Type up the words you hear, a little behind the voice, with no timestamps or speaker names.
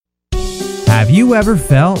Have you ever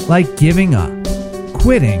felt like giving up,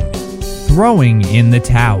 quitting, throwing in the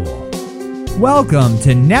towel? Welcome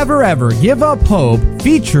to Never Ever Give Up Hope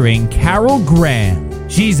featuring Carol Graham.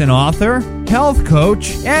 She's an author, health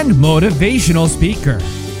coach, and motivational speaker.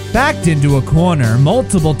 Backed into a corner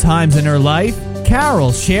multiple times in her life,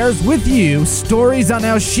 Carol shares with you stories on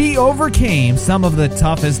how she overcame some of the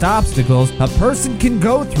toughest obstacles a person can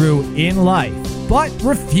go through in life, but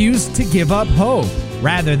refused to give up hope.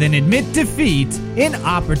 Rather than admit defeat, an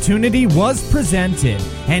opportunity was presented,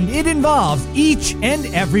 and it involves each and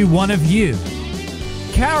every one of you.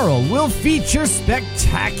 Carol will feature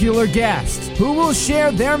spectacular guests who will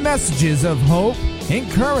share their messages of hope,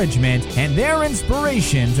 encouragement, and their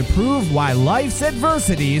inspiration to prove why life's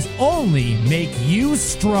adversities only make you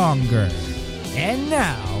stronger. And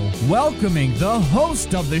now, welcoming the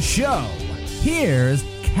host of the show, here's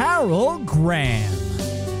Carol Graham.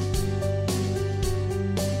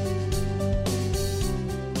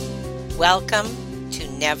 Welcome to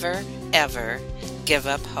Never Ever Give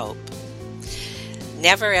Up Hope.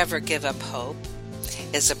 Never Ever Give Up Hope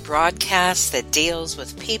is a broadcast that deals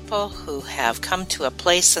with people who have come to a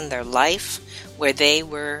place in their life where they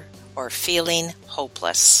were or feeling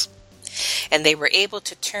hopeless, and they were able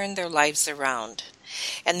to turn their lives around.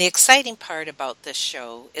 And the exciting part about this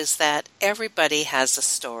show is that everybody has a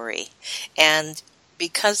story, and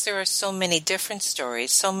because there are so many different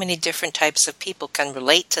stories, so many different types of people can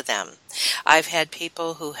relate to them. I've had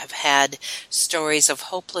people who have had stories of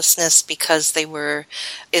hopelessness because they were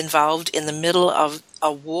involved in the middle of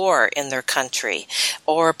a war in their country,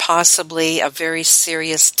 or possibly a very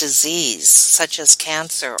serious disease such as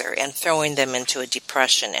cancer, and throwing them into a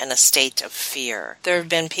depression and a state of fear. There have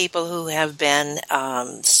been people who have been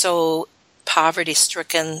so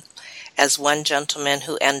poverty-stricken, as one gentleman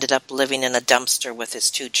who ended up living in a dumpster with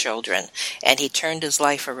his 2 children, and he turned his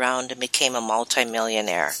life around and became a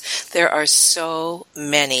multimillionaire. There are so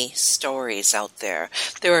many stories out there.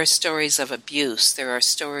 There are stories of abuse. There are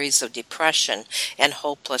stories of depression and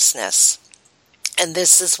hopelessness. And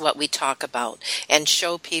this is what we talk about and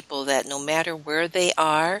show people that no matter where they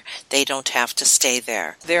are, they don't have to stay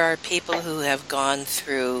there. There are people who have gone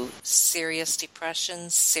through serious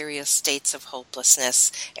depressions, serious states of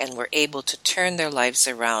hopelessness, and were able to turn their lives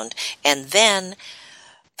around. And then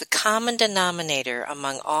the common denominator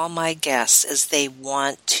among all my guests is they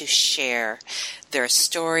want to share their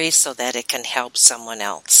story so that it can help someone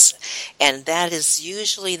else. And that is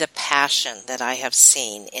usually the passion that I have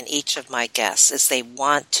seen in each of my guests, is they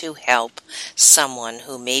want to help someone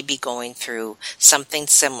who may be going through something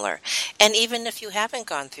similar. And even if you haven't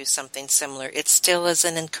gone through something similar, it still is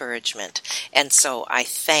an encouragement. And so I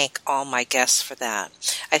thank all my guests for that.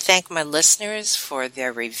 I thank my listeners for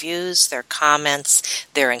their reviews, their comments,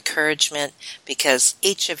 their encouragement, because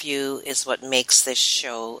each of you is what makes this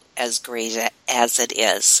show as great as it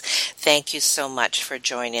is. Thank you so much for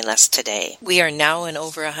joining us today. We are now in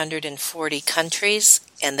over 140 countries,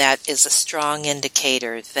 and that is a strong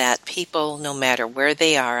indicator that people, no matter where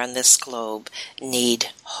they are on this globe, need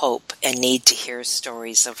hope and need to hear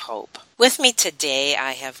stories of hope. With me today,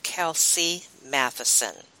 I have Kelsey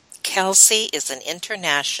Matheson. Kelsey is an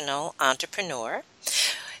international entrepreneur.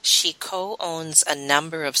 She co-owns a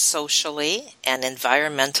number of socially and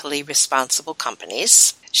environmentally responsible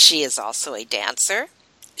companies. She is also a dancer.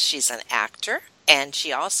 She's an actor, and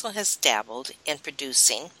she also has dabbled in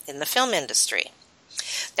producing in the film industry.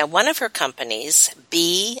 Now, one of her companies,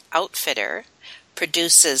 Bee Outfitter,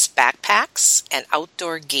 produces backpacks and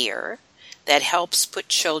outdoor gear that helps put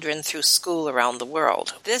children through school around the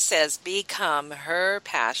world. This has become her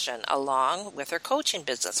passion, along with her coaching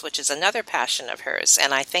business, which is another passion of hers,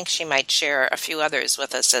 and I think she might share a few others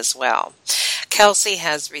with us as well. Kelsey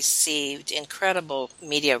has received incredible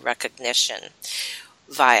media recognition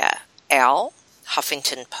via Elle,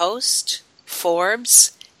 Huffington Post,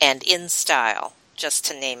 Forbes, and InStyle, just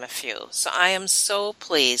to name a few. So I am so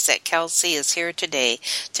pleased that Kelsey is here today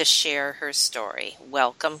to share her story.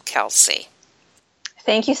 Welcome, Kelsey.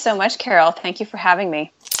 Thank you so much, Carol. Thank you for having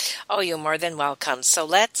me. Oh, you're more than welcome. So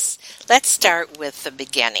let's start with the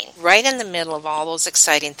beginning. Right in the middle of all those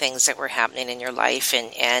exciting things that were happening in your life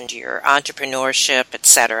and your entrepreneurship,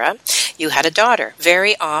 etc., you had a daughter.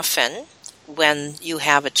 Very often, when you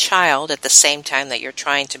have a child at the same time that you're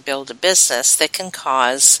trying to build a business, that can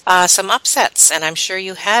cause some upsets. And I'm sure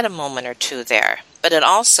you had a moment or two there. But it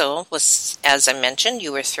also was, as I mentioned,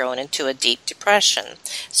 you were thrown into a deep depression.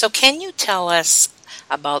 So can you tell us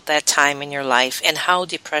about that time in your life and how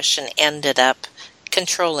depression ended up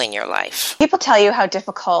controlling your life? People tell you how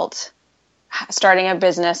difficult starting a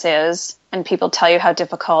business is, and people tell you how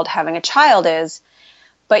difficult having a child is.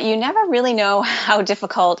 but you never really know how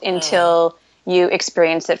difficult until you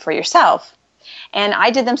experience it for yourself. And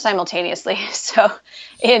I did them simultaneously. So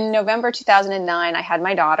in November 2009, I had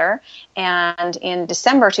my daughter. And in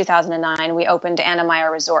December 2009, we opened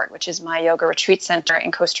Anamaya Resort, which is my yoga retreat center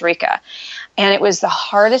in Costa Rica. And it was the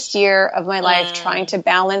hardest year of my life trying to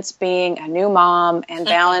balance being a new mom and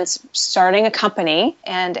balance starting a company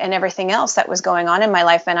and everything else that was going on in my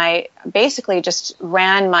life. And I basically just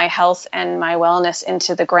ran my health and my wellness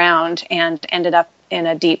into the ground and ended up in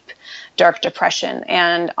a deep, dark depression.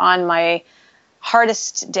 And on my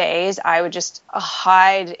hardest days, I would just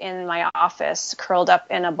hide in my office, curled up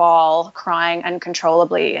in a ball, crying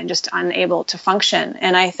uncontrollably and just unable to function.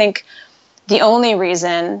 And I think the only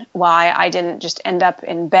reason why I didn't just end up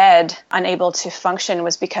in bed unable to function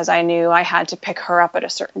was because I knew I had to pick her up at a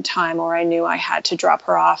certain time, or I knew I had to drop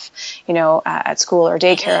her off, at school or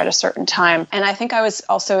daycare at a certain time. And I think I was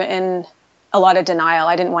also in a lot of denial.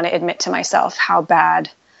 I didn't want to admit to myself how bad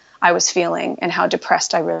I was feeling and how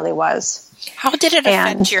depressed I really was. How did it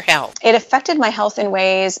affect your health? It affected my health in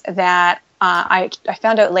ways that I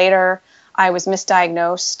found out later. I was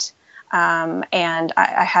misdiagnosed, and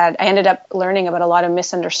I ended up learning about a lot of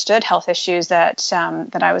misunderstood health issues that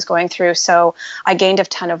I was going through. So I gained a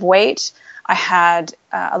ton of weight. I had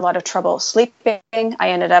a lot of trouble sleeping. I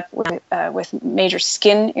ended up with major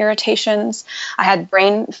skin irritations. I had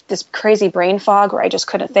this crazy brain fog where I just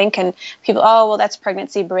couldn't think. And people, oh, well, that's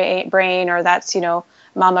pregnancy brain, or that's,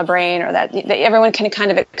 mama brain, or that everyone can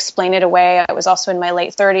kind of explain it away. I was also in my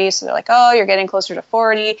late 30s. So they're like, oh, you're getting closer to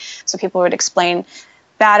 40. So people would explain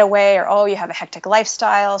that away, or, oh, you have a hectic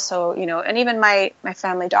lifestyle. So, and even my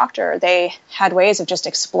family doctor, they had ways of just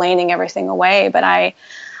explaining everything away. But I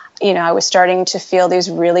was starting to feel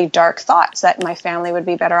these really dark thoughts that my family would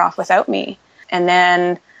be better off without me. And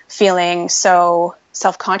then feeling so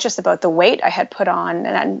self-conscious about the weight I had put on,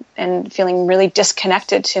 and feeling really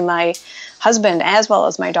disconnected to my husband as well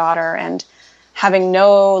as my daughter, and having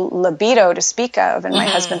no libido to speak of. And my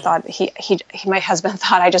husband thought my husband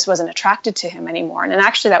thought I just wasn't attracted to him anymore. And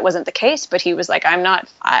actually that wasn't the case, but he was like,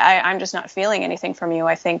 I'm just not feeling anything from you.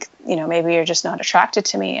 I think, maybe you're just not attracted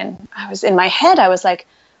to me. And in my head, I was like,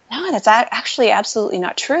 no, that's actually absolutely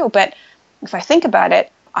not true. But if I think about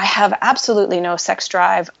it, I have absolutely no sex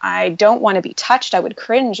drive. I don't want to be touched. I would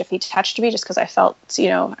cringe if he touched me, just because I felt,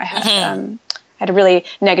 I had a really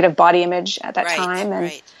negative body image at that time.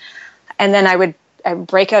 And then I would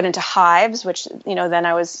break out into hives, which, then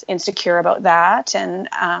I was insecure about that. And,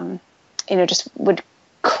 just would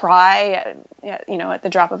cry, at the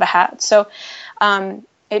drop of a hat. So,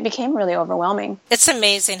 it became really overwhelming. It's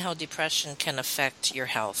amazing how depression can affect your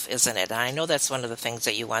health, isn't it? I know that's one of the things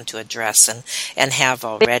that you want to address and have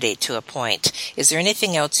already to a point. Is there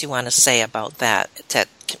anything else you want to say about that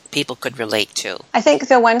people could relate to? I think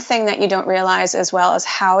the one thing that you don't realize as well is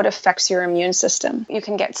how it affects your immune system. You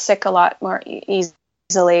can get sick a lot more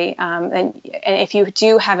easily. And if you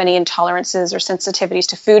do have any intolerances or sensitivities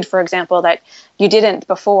to food, for example, that you didn't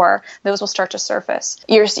before, those will start to surface.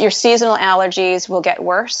 Your seasonal allergies will get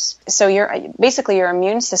worse. So your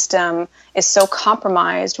immune system is so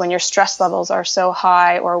compromised when your stress levels are so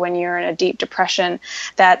high, or when you're in a deep depression,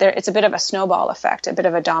 that it's a bit of a snowball effect, a bit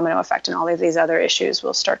of a domino effect, and all of these other issues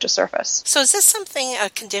will start to surface. So is this a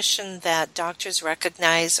condition that doctors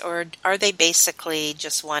recognize, or are they basically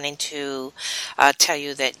just wanting to tell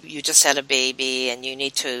you that you just had a baby and you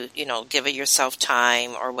need to, give it yourself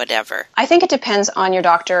time or whatever? I think it depends on your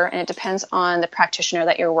doctor, and it depends on the practitioner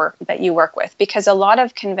that you work with, because a lot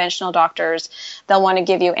of conventional doctors, they'll want to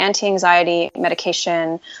give you anti-anxiety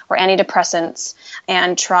medication or antidepressants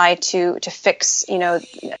and try to fix,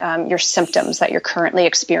 your symptoms that you're currently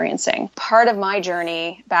experiencing. Part of my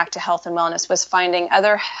journey back to health and wellness was finding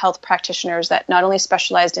other health practitioners that not only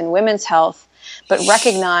specialized in women's health, but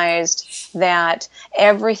recognized that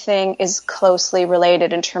everything is closely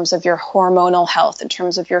related in terms of your hormonal health, in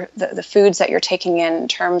terms of the foods that you're taking in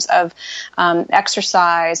terms of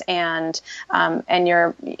exercise, and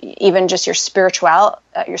your even just your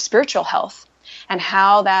spiritual health, and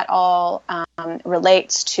how that all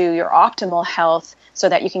relates to your optimal health, so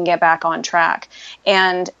that you can get back on track.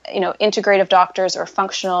 And, integrative doctors or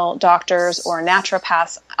functional doctors or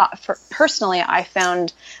naturopaths, personally, I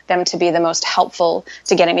found them to be the most helpful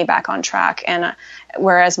to getting me back on track. And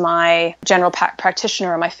whereas my general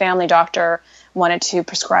practitioner or my family doctor wanted to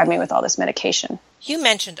prescribe me with all this medication. You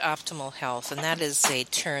mentioned optimal health, and that is a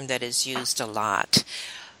term that is used a lot.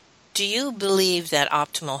 Do you believe that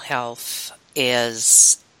optimal health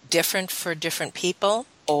is different for different people?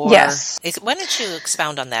 Or yes. Why don't you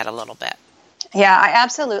expound on that a little bit? Yeah, I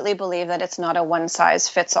absolutely believe that it's not a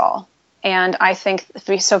one-size-fits-all. And I think,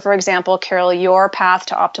 so for example, Carol, your path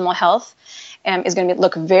to optimal health is going to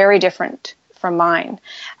look very different from mine,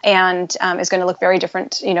 and is going to look very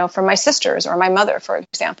different, from my sisters or my mother, for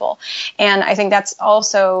example. And I think that's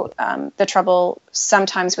also the trouble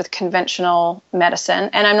sometimes with conventional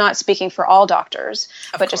medicine. And I'm not speaking for all doctors,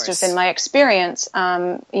 but just within my experience,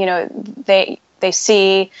 they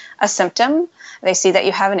see a symptom, they see that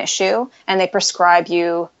you have an issue, and they prescribe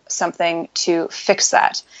you something to fix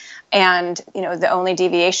that. And, the only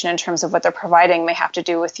deviation in terms of what they're providing may have to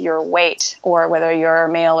do with your weight or whether you're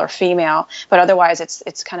male or female. But otherwise,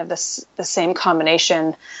 it's kind of the same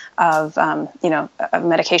combination of, of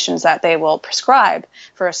medications that they will prescribe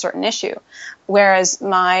for a certain issue. Whereas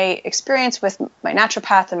my experience with my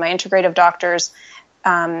naturopath and my integrative doctors,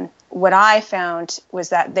 what I found was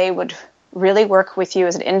that they would really work with you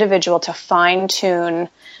as an individual to fine-tune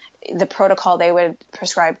the protocol they would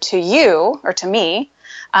prescribe to you or to me,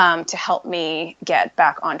 to help me get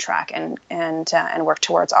back on track and work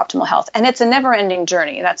towards optimal health. And it's a never-ending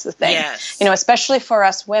journey. That's the thing. Yes. Especially for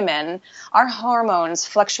us women, our hormones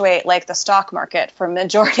fluctuate like the stock market for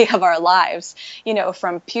majority of our lives.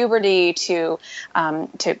 From puberty to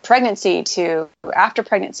pregnancy to after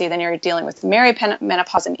pregnancy. Then you're dealing with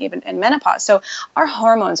menopause and even in menopause. So our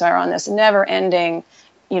hormones are on this never-ending,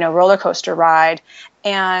 roller coaster ride.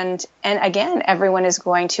 And again, everyone is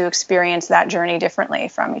going to experience that journey differently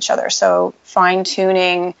from each other. So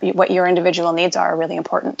fine-tuning what your individual needs are really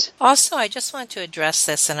important. Also, I just want to address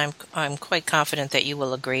this, and I'm quite confident that you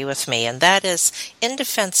will agree with me, and that is in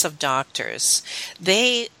defense of doctors.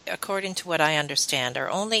 They, according to what I understand, are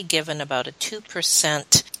only given about a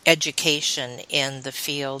 2% education in the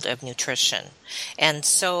field of nutrition. And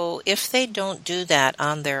so if they don't do that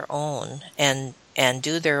on their own and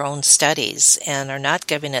do their own studies and are not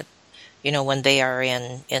giving it, when they are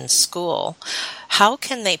in school, how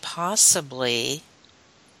can they possibly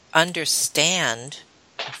understand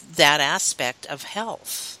that aspect of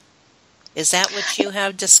health? Is that what you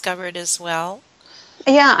have discovered as well?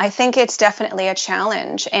 Yeah, I think it's definitely a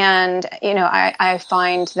challenge. And, I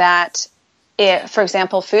find that for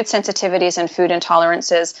example, food sensitivities and food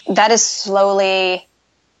intolerances, that is slowly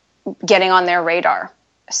getting on their radar.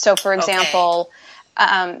 So, for example,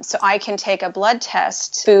 so I can take a blood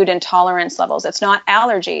test, food intolerance levels. It's not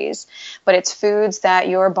allergies, but it's foods that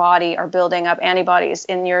your body are building up antibodies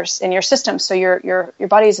in your system. So your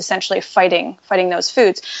body is essentially fighting those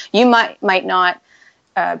foods. You might not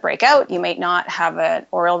break out. You might not have an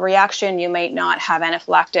oral reaction. You might not have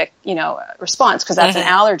anaphylactic, response because that's an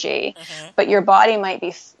allergy. But your body might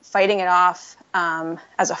be fighting it off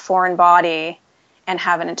as a foreign body and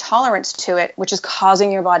have an intolerance to it, which is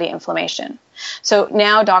causing your body inflammation. So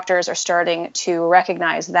now doctors are starting to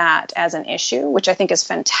recognize that as an issue, which I think is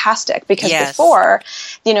fantastic because before,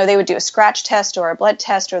 they would do a scratch test or a blood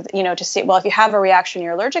test or, to see, well, if you have a reaction,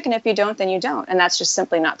 you're allergic, and if you don't, then you don't. And that's just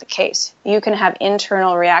simply not the case. You can have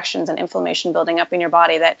internal reactions and inflammation building up in your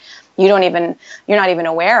body that you're not even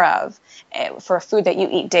aware of for a food that you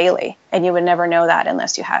eat daily. And you would never know that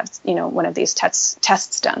unless you have, one of these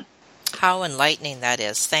tests done. How enlightening that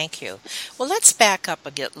is. Thank you. Well, let's back up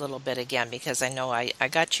a little bit again, because I know I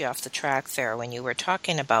got you off the track there when you were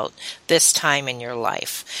talking about this time in your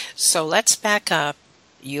life. So let's back up.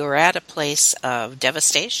 You're at a place of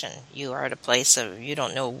devastation. You are at a place of you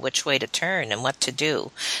don't know which way to turn and what to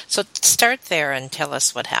do. So start there and tell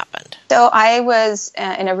us what happened. So I was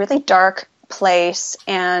in a really dark place,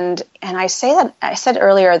 and I said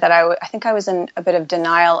earlier that I think I was in a bit of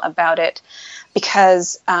denial about it.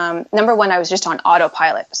 Because, number one, I was just on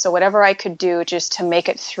autopilot. So whatever I could do just to make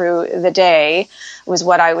it through the day was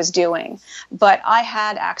what I was doing. But I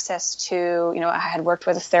had access to, I had worked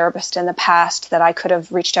with a therapist in the past that I could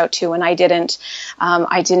have reached out to, and I didn't.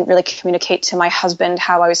 I didn't really communicate to my husband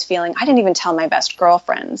how I was feeling. I didn't even tell my best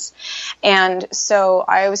girlfriends. And so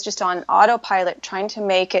I was just on autopilot trying to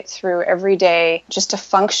make it through every day just to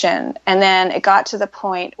function. And then it got to the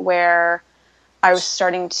point where I was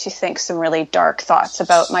starting to think some really dark thoughts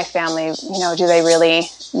about my family. Do they really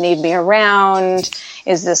need me around?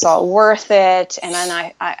 Is this all worth it? And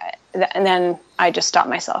then I just stopped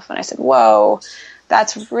myself and I said, whoa,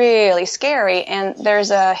 that's really scary. And there's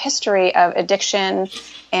a history of addiction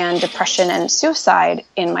and depression and suicide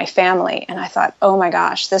in my family. And I thought, oh my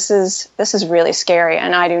gosh, this is really scary.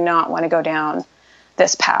 And I do not want to go down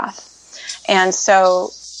this path. And so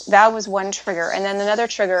that was one trigger. And then another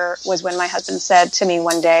trigger was when my husband said to me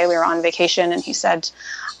one day, we were on vacation, and he said,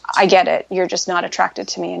 I get it. You're just not attracted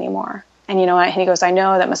to me anymore. And and he goes, I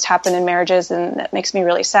know that must happen in marriages, and that makes me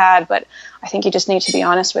really sad, but I think you just need to be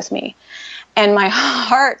honest with me. And my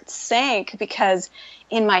heart sank because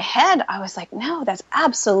in my head, I was like, no, that's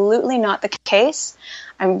absolutely not the case.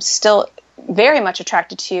 I'm still very much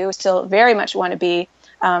attracted to you, still very much want to be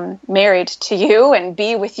married to you and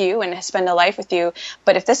be with you and spend a life with you.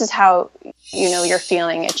 But if this is how, you're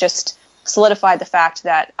feeling, it just solidified the fact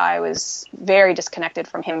that I was very disconnected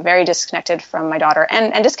from him, very disconnected from my daughter,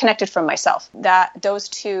 and disconnected from myself. That those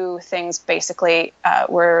two things basically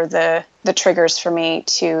were the triggers for me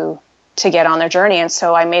to get on their journey. And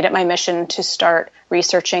so I made it my mission to start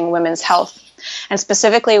researching women's health, and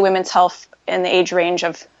specifically women's health in the age range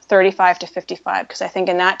of 35 to 55, because I think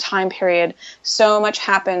in that time period, so much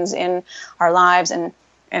happens in our lives and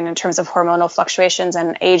in terms of hormonal fluctuations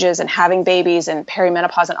and ages and having babies and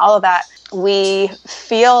perimenopause and all of that. We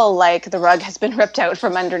feel like the rug has been ripped out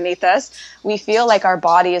from underneath us. We feel like our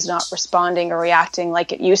body is not responding or reacting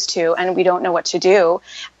like it used to, and we don't know what to do.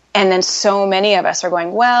 And then so many of us are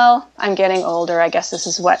going, well, I'm getting older. I guess this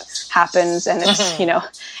is what happens. And it's,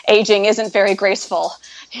 aging isn't very graceful.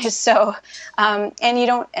 So, and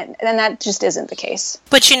that just isn't the case.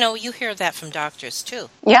 But, you hear that from doctors too.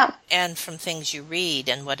 Yeah. And from things you read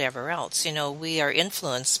and whatever else. We are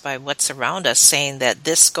influenced by what's around us saying that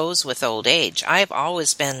this goes with old age. I've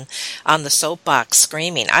always been on the soapbox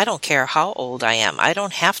screaming, I don't care how old I am. I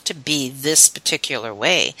don't have to be this particular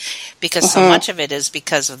way, because so much of it is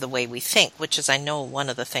because of the way we think, which is, I know, one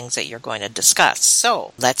of the things that you're going to discuss.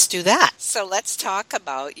 So let's do that. So let's talk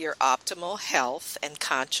about your Optimal Health and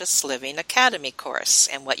Conscious Living Academy course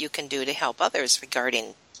and what you can do to help others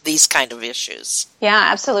regarding these kind of issues. Yeah,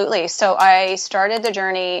 absolutely. So I started the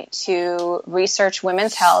journey to research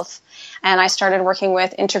women's health, and I started working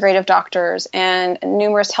with integrative doctors and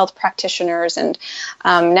numerous health practitioners and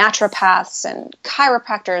naturopaths and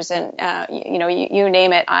chiropractors and you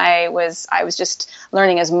name it. I was just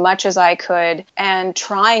learning as much as I could and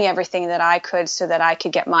trying everything that I could so that I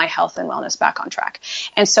could get my health and wellness back on track.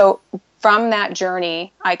 And so from that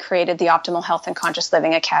journey, I created the Optimal Health and Conscious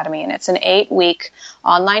Living Academy, and it's an 8-week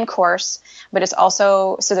online course, but it's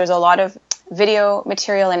also, so there's a lot of video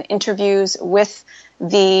material and interviews with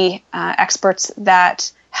the experts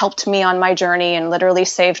that helped me on my journey and literally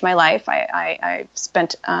saved my life. I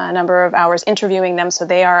spent a number of hours interviewing them, so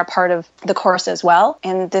they are a part of the course as well.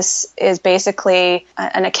 And this is basically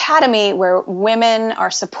an academy where women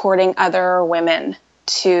are supporting other women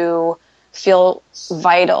to feel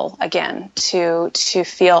vital again, to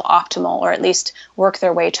feel optimal, or at least work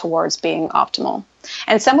their way towards being optimal.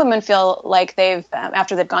 And some women feel like they've,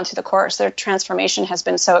 after they've gone through the course, their transformation has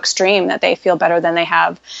been so extreme that they feel better than they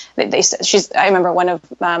have. I remember one of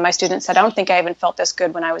my students said, I don't think I even felt this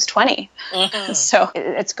good when I was 20. Mm-hmm. So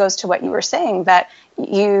it goes to what you were saying, that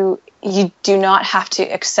you do not have to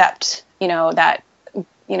accept, that,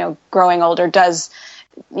 growing older does,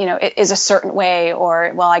 it is a certain way,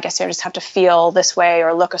 or, well, I guess you just have to feel this way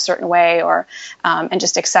or look a certain way, or, and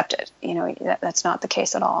just accept it. That's not the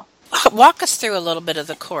case at all. Walk us through a little bit of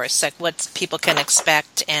the course, like what people can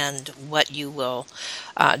expect and what you will,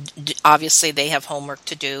 obviously they have homework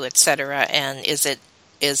to do, etc. And is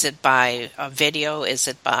it by video? Is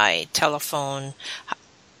it by telephone?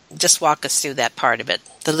 Just walk us through that part of it,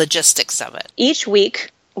 the logistics of it. Each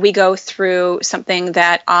week, we go through something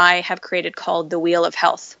that I have created called the Wheel of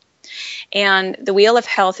Health. And the Wheel of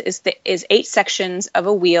Health is 8 sections of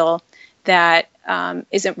a wheel that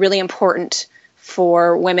is really important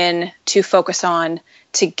for women to focus on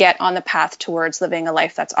to get on the path towards living a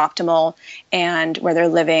life that's optimal and where they're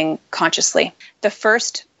living consciously. The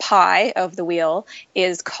first pie of the wheel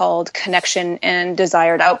is called Connection and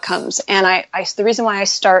Desired Outcomes. And the reason why I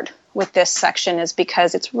start with this section is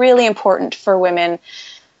because it's really important for women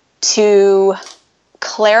to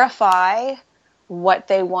clarify what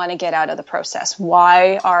they want to get out of the process.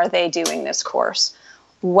 Why are they doing this course?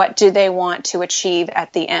 What do they want to achieve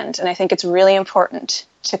at the end? And I think it's really important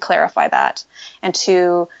to clarify that and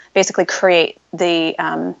to basically create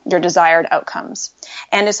your desired outcomes.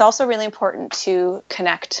 And it's also really important to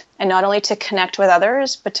connect, and not only to connect with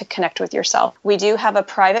others, but to connect with yourself. We do have a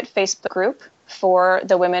private Facebook group for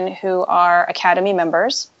the women who are Academy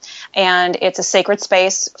members. And it's a sacred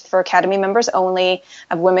space for Academy members only,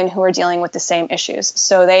 of women who are dealing with the same issues.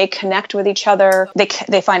 So they connect with each other.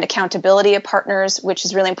 They find accountability of partners, which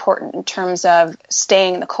is really important in terms of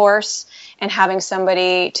staying the course and having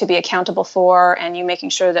somebody to be accountable for, and you making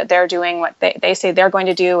sure that they're doing what they say they're going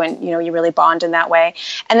to do, and you really bond in that way.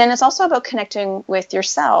 And then it's also about connecting with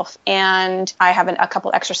yourself. And I have a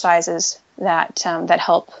couple exercises that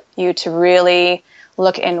help you to really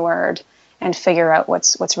look inward and figure out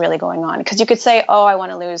what's really going on. Because you could say, oh, I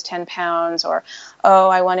want to lose 10 pounds, or, oh,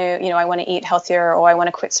 I want to eat healthier, or I want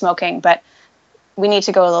to quit smoking. But we need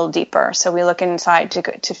to go a little deeper. So we look inside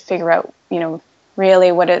to figure out,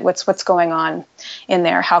 really what's going on in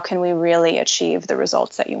there. How can we really achieve the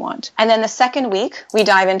results that you want? And then the second week, we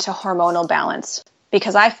dive into hormonal balance,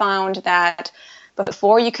 because I found that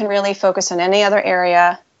before you can really focus on any other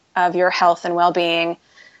area of your health and well-being,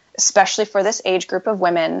 especially for this age group of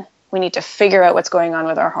women, we need to figure out what's going on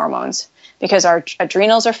with our hormones, because our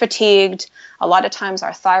adrenals are fatigued. A lot of times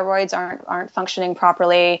our thyroids aren't functioning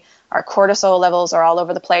properly. Our cortisol levels are all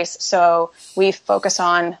over the place. So we focus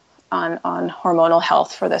on hormonal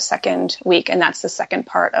health for the second week, and that's the second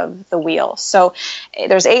part of the wheel. So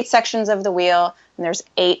there's 8 sections of the wheel, and there's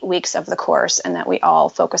 8 weeks of the course, and that we all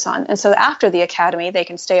focus on. And so after the academy, they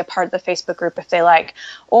can stay a part of the Facebook group if they like,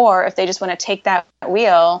 or if they just want to take that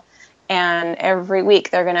wheel, and every week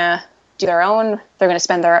they're going to do their own, they're going to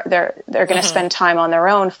spend they're going to spend time on their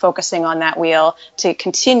own focusing on that wheel to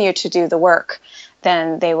continue to do the work,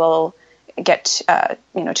 then they will get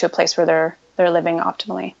to a place where they're living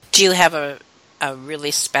optimally. Do you have a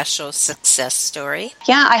really special success story?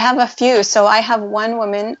 Yeah, I have a few. So I have one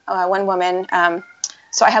woman.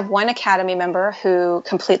 So I have one Academy member who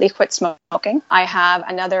completely quit smoking. I have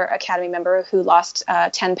another Academy member who lost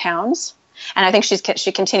 10 pounds. And I think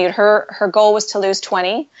she continued. Her goal was to lose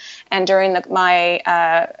 20, and during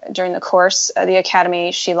the course, the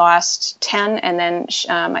academy, she lost 10, and then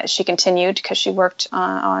she continued because she worked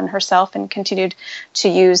on herself and continued to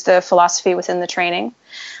use the philosophy within the training.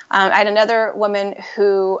 I had another woman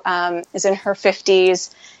who is in her 50s.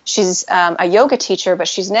 She's a yoga teacher, but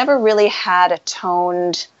she's never really had a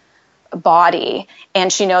toned body,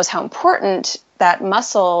 and she knows how important that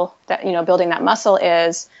muscle, building that muscle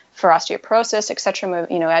is for osteoporosis, et cetera,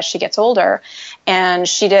 as she gets older. And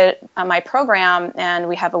she did my program, and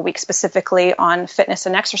we have a week specifically on fitness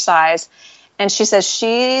and exercise. And she says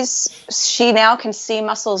she now can see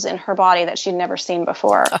muscles in her body that she'd never seen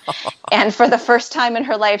before. And for the first time in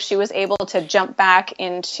her life, she was able to jump back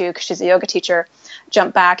into, because she's a yoga teacher,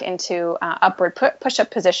 jump back into upward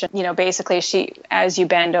push-up position. Basically, as you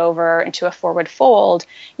bend over into a forward fold,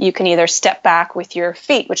 you can either step back with your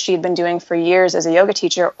feet, which she'd been doing for years as a yoga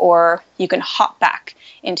teacher, or you can hop back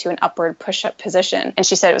into an upward push-up position. And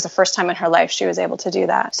she said it was the first time in her life she was able to do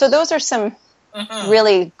that. So those are some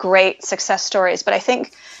really great success stories. But I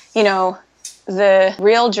think, the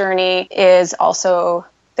real journey is also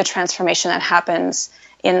the transformation that happens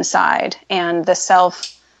inside, and the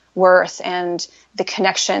self-worth and the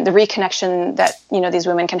connection, the reconnection that, these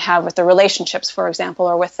women can have with their relationships, for example,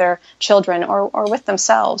 or with their children or with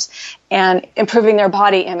themselves, and improving their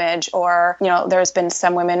body image. Or, there's been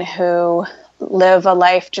some women who live a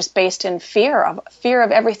life just based in fear of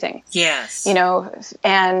everything. Yes.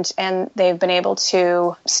 And they've been able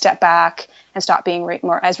to step back and stop being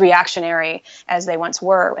more as reactionary as they once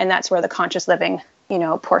were. And that's where the conscious living,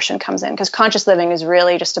 portion comes in, because conscious living is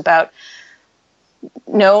really just about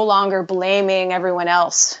no longer blaming everyone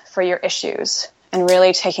else for your issues, and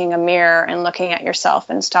really taking a mirror and looking at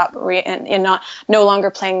yourself, and no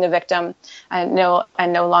longer playing the victim, and no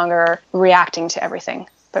longer reacting to everything,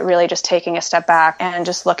 but really just taking a step back and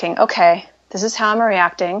just looking, okay, this is how I'm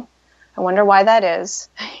reacting. I wonder why that is.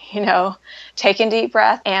 Taking a deep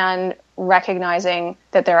breath and recognizing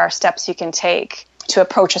that there are steps you can take to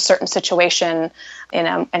approach a certain situation in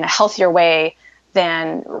a healthier way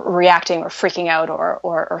than reacting or freaking out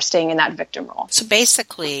or staying in that victim role. So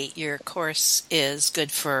basically, your course is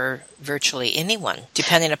good for virtually anyone,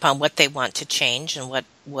 depending upon what they want to change and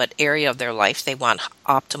what area of their life they want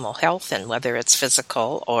optimal health in, whether it's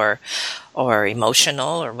physical or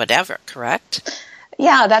emotional or whatever, correct?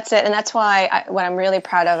 Yeah, that's it. And that's why what I'm really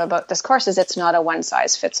proud of about this course is it's not a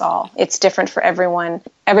one-size-fits-all. It's different for everyone.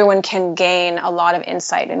 Everyone can gain a lot of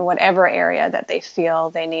insight in whatever area that they feel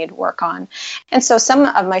they need work on. And so some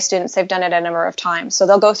of my students, they've done it a number of times. So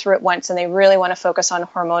they'll go through it once and they really want to focus on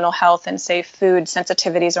hormonal health and, say, food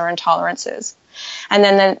sensitivities or intolerances. And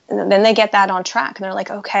then they get that on track and they're like,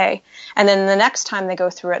 okay. And then the next time they go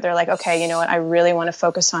through it, they're like, okay, you know what? I really want to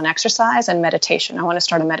focus on exercise and meditation. I want to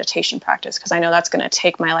start a meditation practice because I know that's going to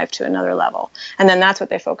take my life to another level. And then that's what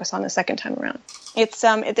they focus on the second time around. It's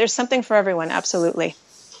there's something for everyone. Absolutely.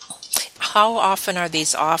 How often are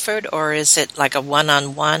these offered, or is it like a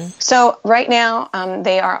one-on-one? So right now,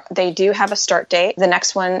 they do have a start date. The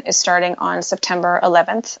next one is starting on September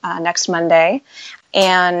 11th, next Monday.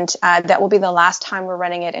 And that will be the last time we're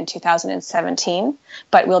running it in 2017,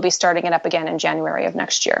 but we'll be starting it up again in January of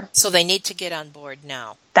next year. So they need to get on board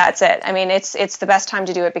now. That's it. I mean, it's the best time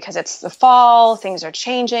to do it because it's the fall, things are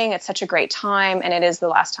changing, it's such a great time, and it is the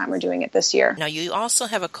last time we're doing it this year. Now, you also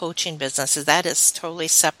have a coaching business. That is totally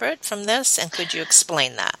separate from this, and could you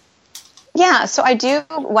explain that? Yeah, so I do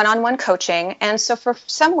one-on-one coaching. And so for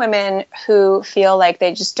some women who feel like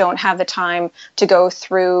they just don't have the time to go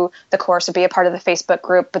through the course or be a part of the Facebook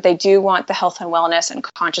group, but they do want the health and wellness and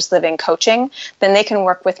conscious living coaching, then they can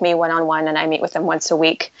work with me one-on-one, and I meet with them once a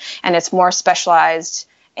week. And it's more specialized,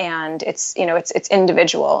 and it's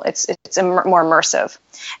individual. It's more immersive.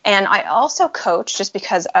 And I also coach, just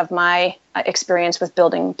because of my experience with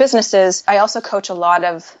building businesses, I also coach a lot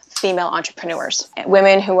of female entrepreneurs,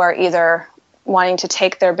 women who are either wanting to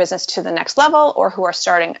take their business to the next level or who are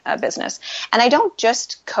starting a business. And I don't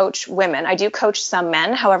just coach women. I do coach some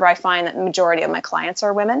men. However, I find that the majority of my clients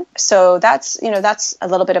are women. So that's a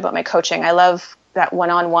little bit about my coaching. I love that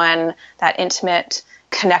one-on-one, that intimate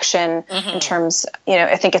connection in terms,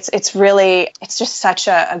 I think it's just such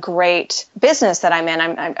a great business that I'm in.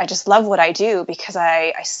 I just love what I do because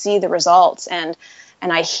I see the results and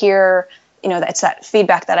I hear, it's that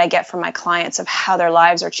feedback that I get from my clients of how their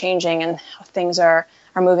lives are changing and how things are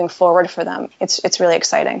moving forward for them. It's really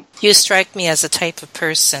exciting. You strike me as a type of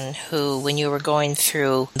person who, when you were going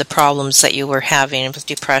through the problems that you were having with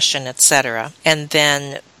depression, etc., and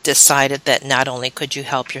then decided that not only could you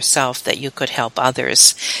help yourself, that you could help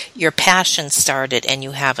others. Your passion started and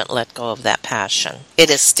you haven't let go of that passion. It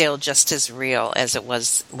is still just as real as it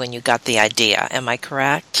was when you got the idea. Am I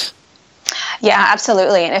correct? Yeah,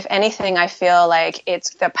 absolutely. And if anything, I feel like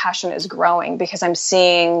the passion is growing because I'm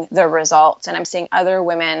seeing the results, and I'm seeing other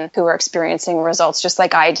women who are experiencing results just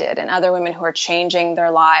like I did, and other women who are changing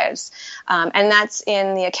their lives. And that's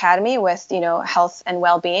in the academy with, health and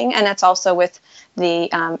well-being. And that's also with the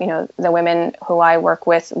women who I work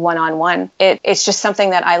with one-on-one. It's just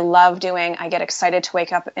something that I love doing. I get excited to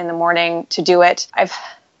wake up in the morning to do it. I've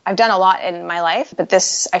done a lot in my life, but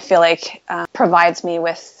this, I feel like, provides me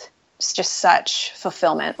with just such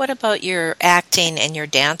fulfillment. What about your acting and your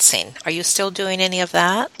dancing? Are you still doing any of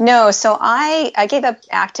that? No, so I gave up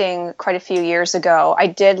acting quite a few years ago. I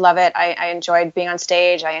did love it. I enjoyed being on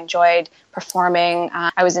stage. I enjoyed performing.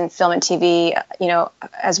 I was in film and TV,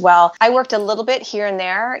 as well. I worked a little bit here and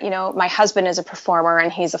there. My husband is a performer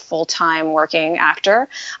and he's a full-time working actor.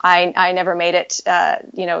 I never made it,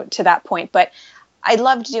 to that point, but I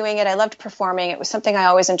loved doing it. I loved performing. It was something I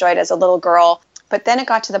always enjoyed as a little girl. But then it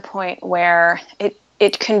got to the point where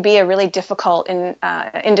it can be a really difficult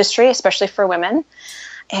industry, especially for women.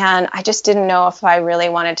 And I just didn't know if I really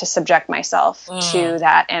wanted to subject myself to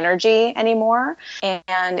that energy anymore.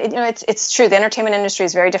 And it's true. The entertainment industry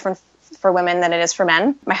is very different for women than it is for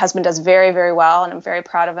men. My husband does very, very well, and I'm very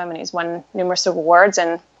proud of him. And he's won numerous awards.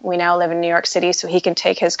 And we now live in New York City, so he can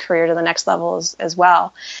take his career to the next level as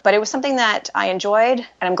well. But it was something that I enjoyed, and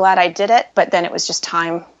I'm glad I did it. But then it was just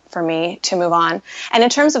time for me to move on. And in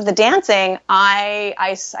terms of the dancing,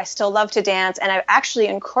 I still love to dance, and I've actually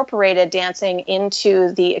incorporated dancing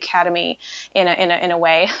into the academy in a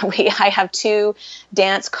way. I have 2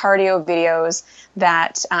 dance cardio videos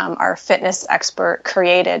that our fitness expert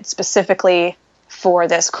created specifically for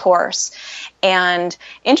this course. And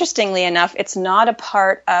interestingly enough, it's not a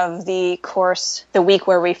part of the course, the week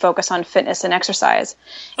where we focus on fitness and exercise.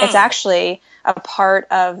 It's actually a part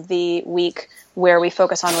of the week where we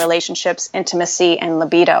focus on relationships, intimacy, and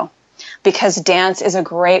libido, because dance is a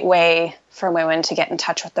great way for women to get in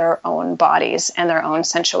touch with their own bodies and their own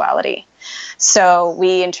sensuality. So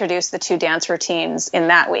we introduce the 2 dance routines in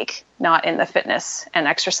that week, not in the fitness and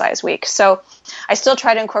exercise week. So I still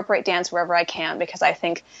try to incorporate dance wherever I can, because I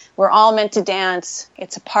think we're all meant to dance.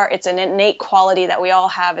 It's an innate quality that we all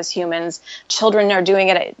have as humans. Children are doing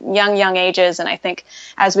it at young ages, and I think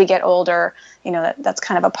as we get older, that's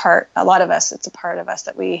kind of a lot of us, it's a part of us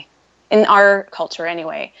that we, in our culture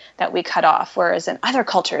anyway, that we cut off, whereas in other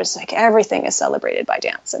cultures, like, everything is celebrated by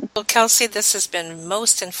dance. Well, Kelsey, this has been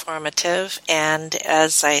most informative, and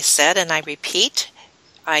as I said, and I repeat,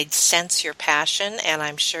 I sense your passion, and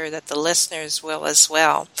I'm sure that the listeners will as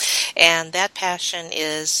well. And that passion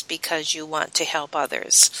is because you want to help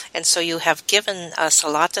others. And so you have given us a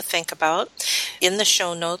lot to think about. In the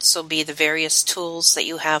show notes will be the various tools that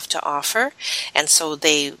you have to offer, and so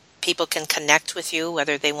people can connect with you,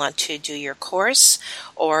 whether they want to do your course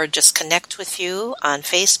or just connect with you on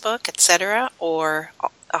Facebook, etc., or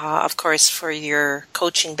of course, for your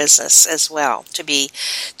coaching business as well, to be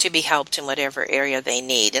helped in whatever area they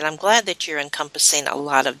need. And I'm glad that you're encompassing a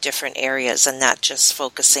lot of different areas and not just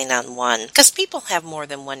focusing on one, because people have more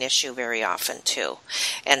than one issue very often too.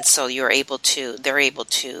 And so they're able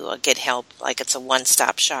to get help, like it's a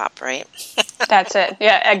one-stop shop, right? That's it.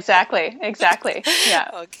 Yeah, exactly. Yeah.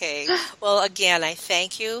 Okay. Well, again, I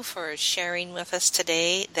thank you for sharing with us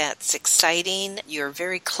today. That's exciting. You're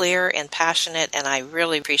very clear and passionate, and I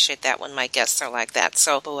really appreciate that when my guests are like that.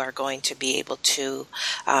 So people are going to be able to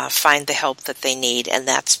find the help that they need, and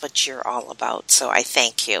that's what you're all about. So I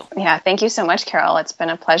thank you. Yeah, thank you so much, Carol. It's been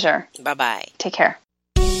a pleasure. Bye-bye. Take care.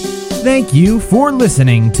 Thank you for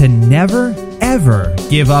listening to Never Ever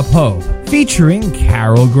Give Up Hope, featuring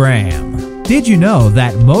Carol Graham. Did you know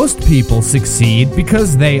that most people succeed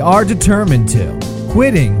because they are determined to?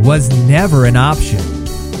 Quitting was never an option.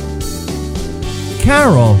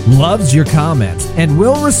 Carol loves your comments and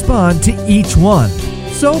will respond to each one.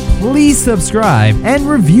 So please subscribe and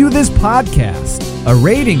review this podcast. A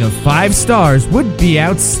rating of 5 stars would be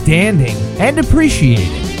outstanding and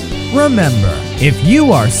appreciated. Remember, if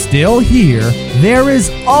you are still here, there is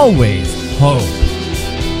always hope.